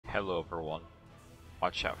Hello everyone.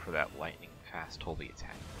 Watch out for that lightning fast holy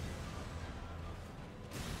attack.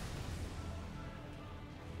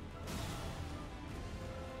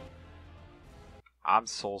 I'm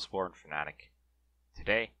Soulsborne Fanatic.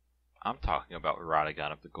 Today, I'm talking about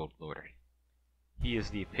Radagon of the Golden Order. He is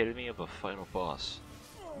the epitome of a final boss,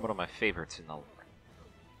 and one of my favorites in Elden Ring.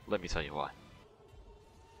 Let me tell you why.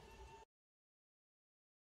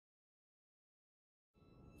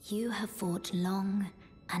 You have fought long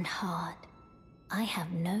and hard. I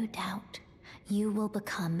have no doubt you will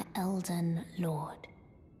become Elden Lord.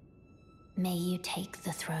 May you take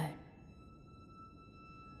the throne.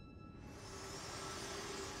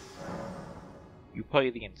 You play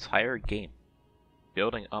the entire game,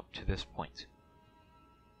 building up to this point.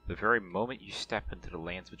 The very moment you step into the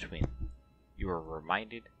lands between, you are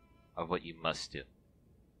reminded of what you must do.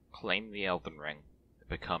 Claim the Elden Ring to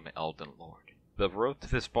become Elden Lord. The road to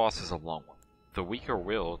this boss is a long one. The weaker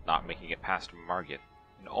will not making it past Marika,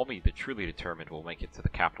 and only the truly determined will make it to the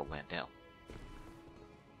capital Landale.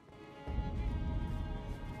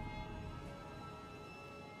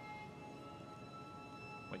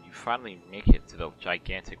 When you finally make it to the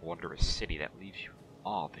gigantic wondrous city that leaves you in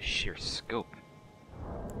awe of the sheer scope,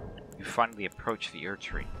 you finally approach the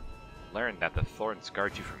Erdtree, learn that the thorns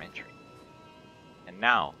guard you from entry. And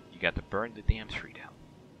now, you got to burn the damn tree down.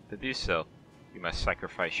 To do so, you must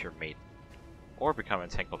sacrifice your maiden, or become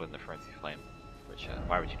entangled in the frenzy flame, which,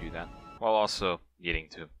 why would you do that? While also needing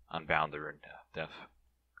to unbound the rune of death.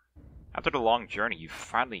 After the long journey, you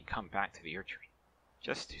finally come back to the Erdtree,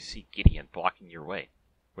 just to see Gideon blocking your way,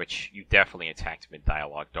 which you definitely attacked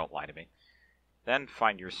mid-dialogue, don't lie to me. Then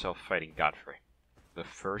find yourself fighting Godfrey, the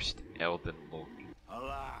first Elden Lord.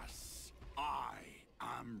 Alas, I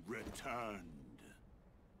am returned.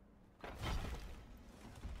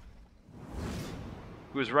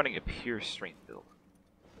 Who is running a pure strength build,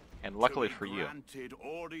 and luckily for you,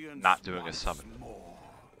 not doing a summon.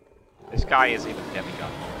 This guy isn't even a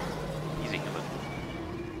demigod. He's a human.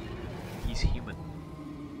 He's human.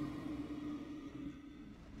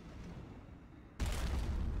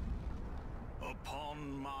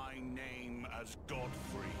 Upon my name as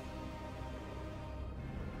Godfrey,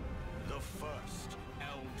 the first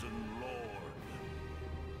Elden Lord.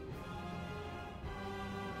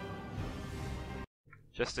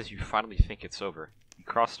 Just as you finally think it's over, you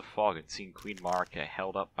cross the fog and see Queen Marika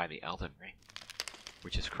held up by the Elden Ring,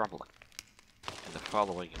 which is crumbling, and the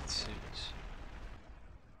following ensues.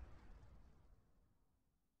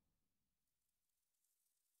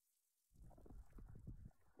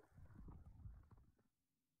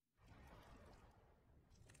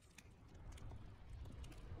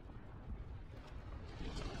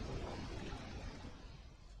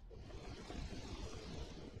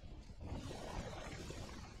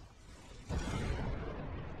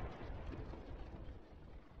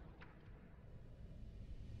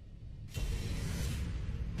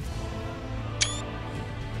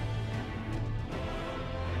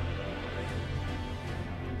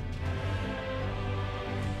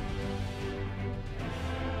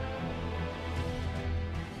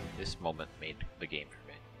 This moment made the game for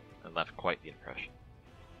me, and left quite the impression.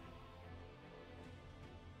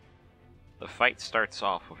 The fight starts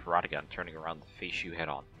off with Radagon turning around to face you head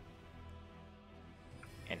on,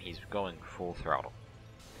 and he's going full throttle.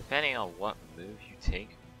 Depending on what move you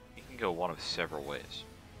take, it can go one of several ways.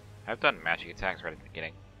 I've done magic attacks right at the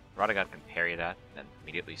beginning. Radagon can parry that, and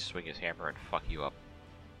immediately swing his hammer and fuck you up.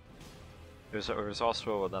 There's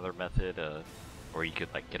also another method where you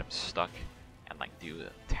could like get him stuck and like do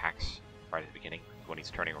attacks right at the beginning when he's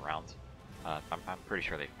turning around. I'm pretty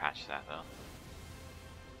sure they've patched that though.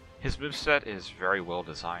 His moveset is very well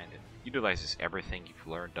designed and utilizes everything you've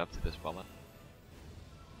learned up to this moment.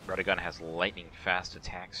 Radagon has lightning fast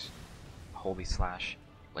attacks, holy slash,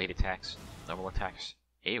 late attacks, normal attacks,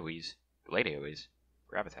 AoEs, delayed AoEs,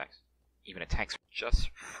 grab attacks, even attacks just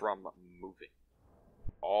from moving.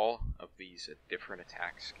 All of these different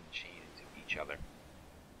attacks can chain into each other.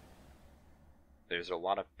 There's a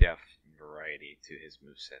lot of depth and variety to his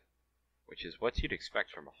moveset, which is what you'd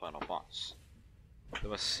expect from a final boss. The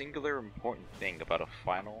most singular important thing about a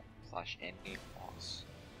final / endgame boss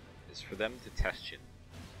is for them to test you.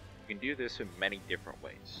 You can do this in many different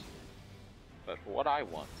ways, but what I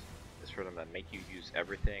want is for them to make you use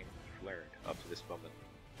everything you've learned up to this moment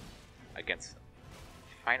against them.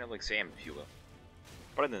 Final exam, if you will,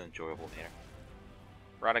 but in an enjoyable manner.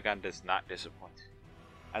 Radagon does not disappoint.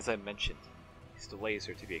 As I mentioned, his delays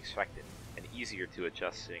are to be expected, and easier to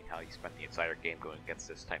adjust seeing how he spent the entire game going against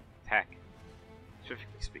this type of attack.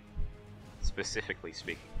 Specifically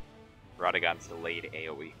speaking, Radagon's delayed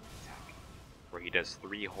AoE attack where he does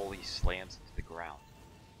 3 holy slams into the ground,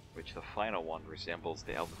 which the final one resembles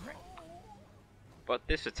the Elden Ring. But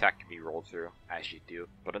this attack can be rolled through, as you do,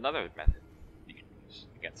 but another method you can use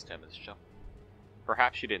against him is jump.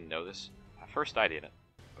 Perhaps you didn't know this. At first I didn't,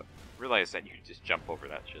 but realized that you could just jump over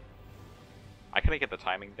that shit. I couldn't get the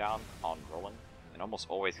timing down on rolling, and almost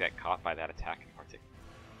always get caught by that attack in particular.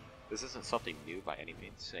 This isn't something new by any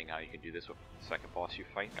means, seeing how you can do this with the second boss you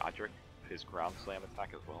fight, Godric, with his ground slam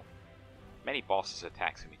attack as well. Many bosses'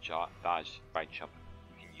 attacks can be dodged by jumping.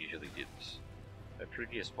 You can usually do this. The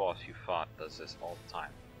previous boss you fought does this all the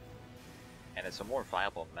time, and it's a more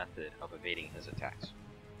viable method of evading his attacks,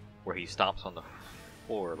 where he stomps on the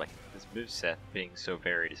floor. Like his moveset being so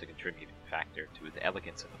varied is a contributing factor to the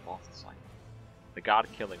elegance of the boss design. The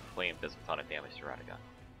god-killing flame does a ton of damage to Radagon,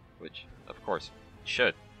 which, of course, it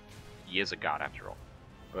should. He is a god after all.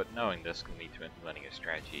 But knowing this can lead to implementing a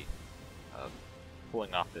strategy of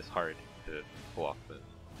pulling off this hard to pull off the move.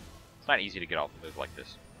 It's not easy to get off a move like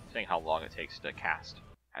this, seeing how long it takes to cast,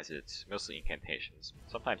 as it's mostly incantations.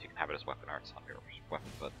 Sometimes you can have it as weapon arts on your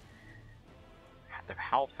weapon, but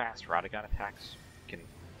how fast Radagon attacks can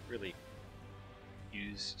really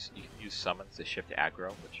you can use summons to shift to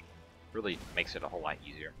aggro, which really makes it a whole lot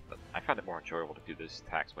easier. But I found it more enjoyable to do these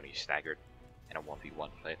attacks when he's staggered in a 1v1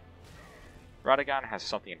 fight. Radagon has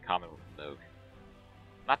something in common with Mohg.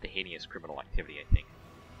 Not the heinous criminal activity, I think,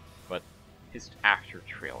 but his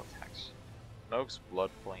after-trail attacks. Mohg's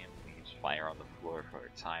blood flame leaves fire on the floor for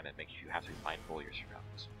a time and makes you have to be mindful of your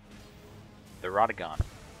surroundings. The Radagon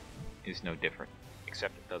is no different,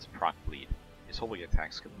 except it does proc bleed. His holy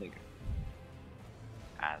attacks can linger.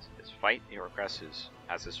 As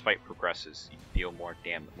his fight progresses, you deal more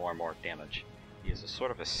and more damage. He has a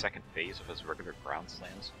sort of a second phase of his regular ground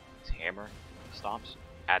slams. His hammer stomps,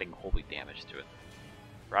 adding holy damage to it.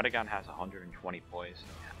 Radagon has 120 poise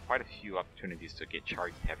and quite a few opportunities to get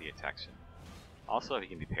charged heavy attacks in. Also, he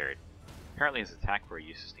can be parried. Apparently his attack where he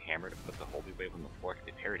uses the hammer to put the holy wave on the floor can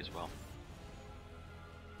be parried as well.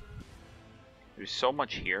 There's so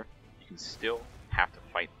much here, you can still have to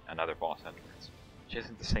fight another boss afterwards, which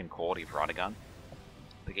isn't the same quality of Radagon.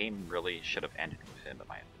 The game really should have ended with him in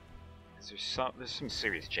my opinion, because there's some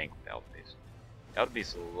serious jank with Elden Beast. Elden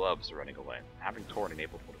Beast loves running away. Having Torn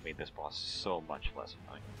enabled would have made this boss so much less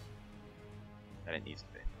annoying than it needs to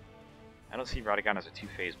be. I don't see Radagon as a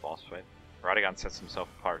two-phase boss fight. Radagon sets himself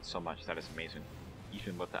apart so much that is amazing,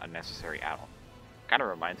 even with the unnecessary add-on. Kinda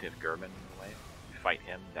reminds me of Gurman in a way. You fight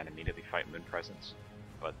him, then immediately fight Moon Presence.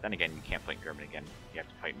 But then again, you can't fight Gurman again. You have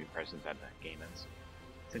to fight Moon Presence at the game ends.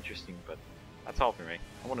 It's interesting, but that's all for me.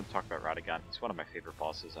 I wanted to talk about Radagon. He's one of my favorite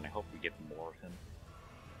bosses, and I hope we get more of him.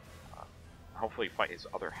 Hopefully fight his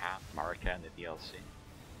other half, Marika, in the DLC.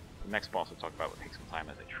 The next boss we'll talk about will take some time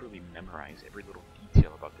as I truly memorize every little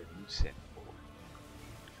detail about their moveset.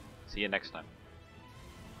 See you next time.